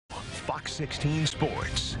Fox 16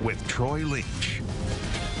 Sports with Troy Lynch.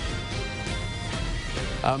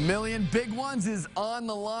 A million big ones is on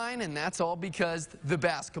the line, and that's all because the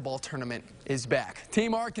basketball tournament is back.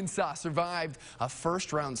 Team Arkansas survived a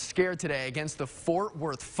first-round scare today against the Fort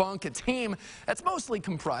Worth Funk, a team that's mostly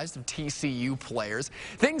comprised of TCU players.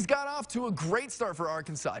 Things got off to a great start for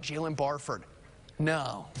Arkansas. Jalen Barford,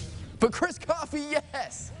 no. But Chris Coffey,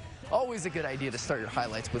 yes. Always a good idea to start your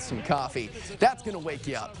highlights with some coffee. That's going to wake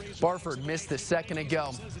you up. Barford missed a second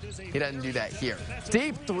ago. He doesn't do that here.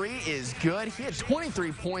 Deep three is good. He had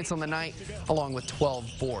 23 points on the night, along with 12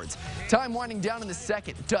 boards. Time winding down in the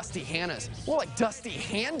second. Dusty Hannas, more like Dusty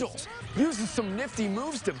Handles, uses some nifty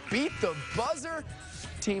moves to beat the buzzer.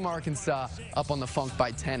 Team Arkansas up on the Funk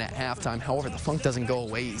by 10 at halftime. However, the Funk doesn't go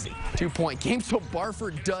away easy. 2-point game, so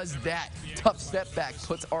Barford does that. Tough step back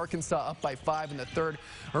puts Arkansas up by 5 in the third.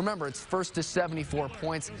 Remember, it's first to 74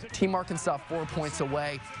 points. Team Arkansas 4 points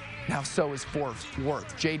away. Now so is Fort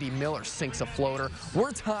Worth. J.D. Miller sinks a floater.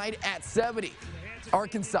 We're tied at 70.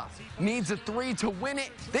 Arkansas needs a three to win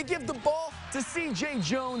it. They give the ball to C.J.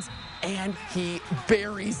 Jones, and he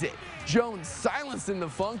buries it. Jones silencing the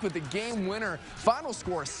Funk with the game winner. Final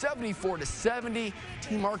score 74-70.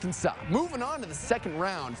 Team Arkansas moving on to the second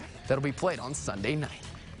round that'll be played on Sunday night.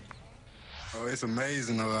 Oh, it's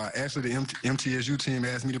amazing. Actually, the MTSU team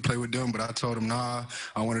asked me to play with them, but I told them, nah,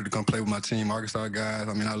 I wanted to come play with my team, Arkansas guys.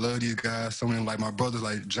 I mean, I love these guys. Some of them, like my brothers,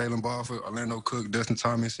 like Jalen Barford, Orlando Cook, Dustin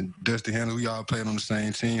Thomas, and Dusty Handler. We all played on the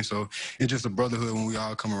same team, so it's just a brotherhood when we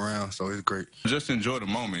all come around, so it's great. Just enjoy the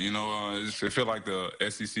moment, you know. It feel like the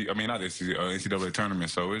NCAA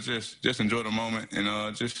tournament, so it's just enjoy the moment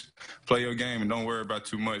and just play your game and don't worry about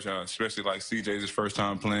too much, especially like CJ's his first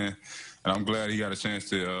time playing. And I'm glad he got a chance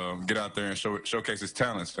to get out there and showcase his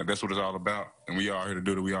talents. That's what it's all about. And we are here to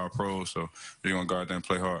do it. We are pros, so we're going to go out there and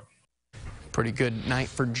play hard. Pretty good night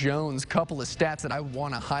for Jones. Couple of stats that I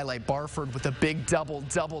want to highlight. Barford with a big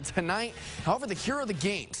double-double tonight. However, the hero of the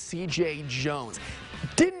game, C.J. Jones,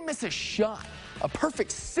 didn't miss a shot. A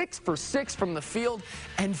perfect 6 for 6 from the field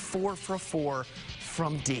and 4 for 4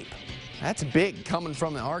 from deep. That's big coming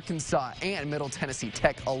from the Arkansas and Middle Tennessee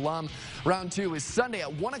Tech alum. Round 2 is Sunday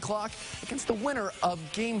at 1 o'clock against the winner of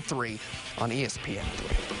Game 3 on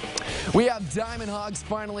ESPN3. We have Diamond Hogs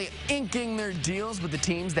finally inking their deals with the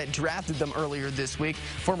teams that drafted them earlier this week.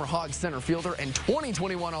 Former Hogs center fielder and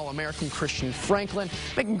 2021 All-American Christian Franklin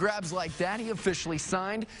making grabs like that. He officially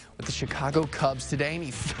signed with the Chicago Cubs today, and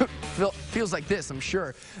he feels like this, I'm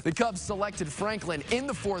sure. The Cubs selected Franklin in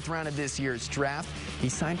the 4th round of this year's draft. He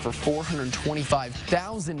signed for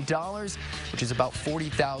 $425,000, which is about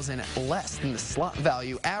 $40,000 less than the slot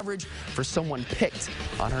value average for someone picked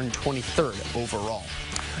 123rd overall.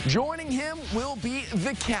 Joining him will be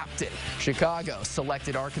the captain. Chicago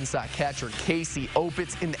selected Arkansas catcher Casey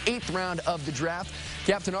Opitz in the 8th round of the draft.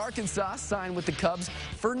 Captain Arkansas signed with the Cubs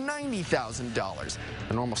for $90,000.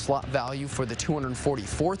 The normal slot value for the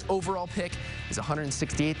 244th overall pick is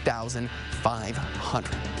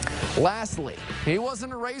 $168,500. Lastly, he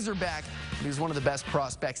wasn't a Razorback. He was one of the best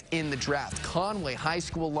prospects in the draft. Conway High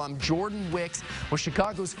School alum Jordan Wicks was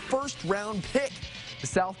Chicago's 1st-round pick. The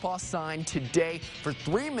Southpaw signed today for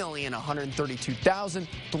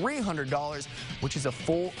 $3,132,300, which is a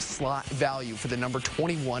full slot value for the number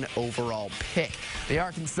 21 overall pick. The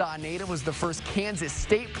Arkansas native was the first Kansas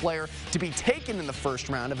State player to be taken in the 1st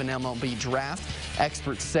round of an MLB draft.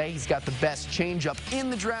 Experts say he's got the best changeup in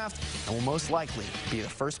the draft and will most likely be the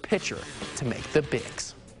first pitcher to make the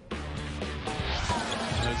bigs.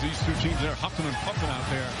 As these two teams are huffing and puffing out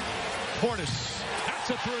there. Portis, that's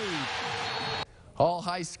a 3. All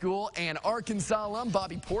high school and Arkansas alum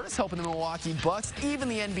Bobby Portis helping the Milwaukee Bucks even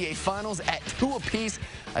the NBA Finals at 2 apiece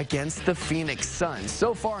against the Phoenix Suns.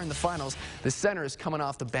 So far in the finals, the center is coming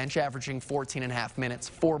off the bench, averaging 14.5 minutes,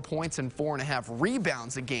 4 points, and 4.5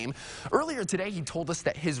 rebounds a game. Earlier today, he told us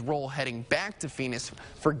that his role heading back to Phoenix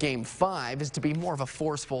for Game 5 is to be more of a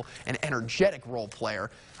forceful and energetic role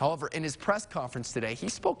player. However, in his press conference today, he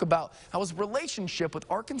spoke about how his relationship with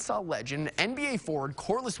Arkansas legend and NBA forward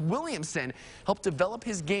Corliss Williamson helped develop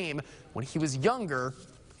his game when he was younger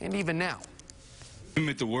and even now. It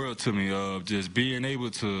meant the world to me, just being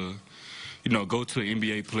able to, go to an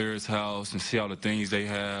NBA player's house and see all the things they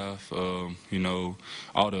have, all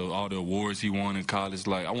the awards he won in college.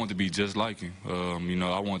 Like, I wanted to be just like him.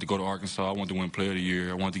 I wanted to go to Arkansas. I wanted to win Player of the Year.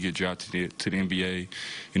 I wanted to get drafted to the NBA.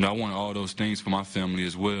 I wanted all those things for my family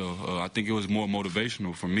as well. I think it was more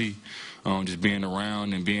motivational for me, just being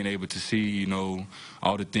around and being able to see,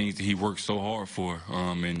 all the things that he worked so hard for.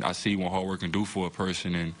 And I see what hard work can do for a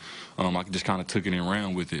person, and I just kind of took it and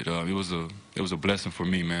ran with it. It was a blessing for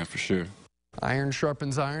me, man, for sure. Iron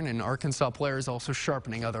sharpens iron, and Arkansas players also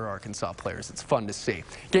sharpening other Arkansas players. It's fun to see.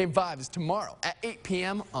 Game 5 is tomorrow at 8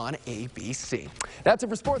 p.m. on ABC. That's it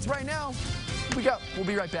for sports right now. We'll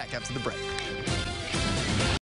be right back after the break.